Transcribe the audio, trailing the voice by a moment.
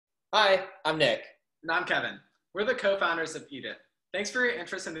Hi, I'm Nick. And I'm Kevin. We're the co-founders of Edith. Thanks for your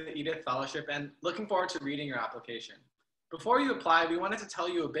interest in the Edith Fellowship and looking forward to reading your application. Before you apply, we wanted to tell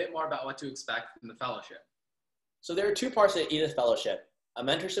you a bit more about what to expect from the fellowship. So there are two parts of the Edith Fellowship, a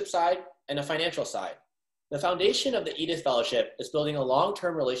mentorship side and a financial side. The foundation of the Edith Fellowship is building a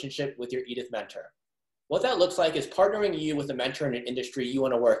long-term relationship with your Edith mentor. What that looks like is partnering you with a mentor in an industry you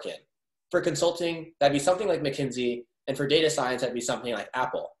want to work in. For consulting, that'd be something like McKinsey, and for data science, that'd be something like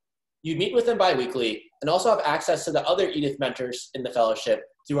Apple. You'd meet with them bi-weekly and also have access to the other Edith mentors in the fellowship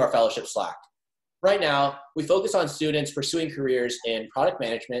through our fellowship Slack. Right now, we focus on students pursuing careers in product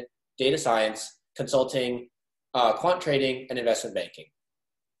management, data science, consulting, quant trading, and investment banking.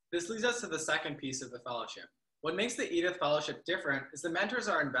 This leads us to the second piece of the fellowship. What makes the Edith Fellowship different is the mentors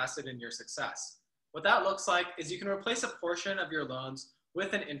are invested in your success. What that looks like is you can replace a portion of your loans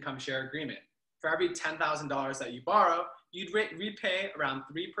with an income share agreement. For every $10,000 that you borrow, you'd repay around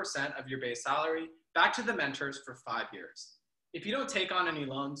 3% of your base salary back to the mentors for 5 years. If you don't take on any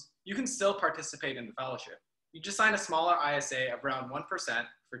loans, you can still participate in the fellowship. You just sign a smaller ISA of around 1%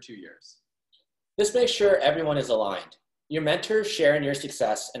 for 2 years. This makes sure everyone is aligned. Your mentors share in your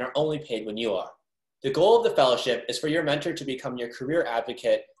success and are only paid when you are. The goal of the fellowship is for your mentor to become your career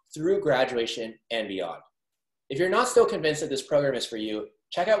advocate through graduation and beyond. If you're not still convinced that this program is for you,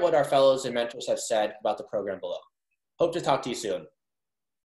 check out what our fellows and mentors have said about the program below. Hope to talk to you soon.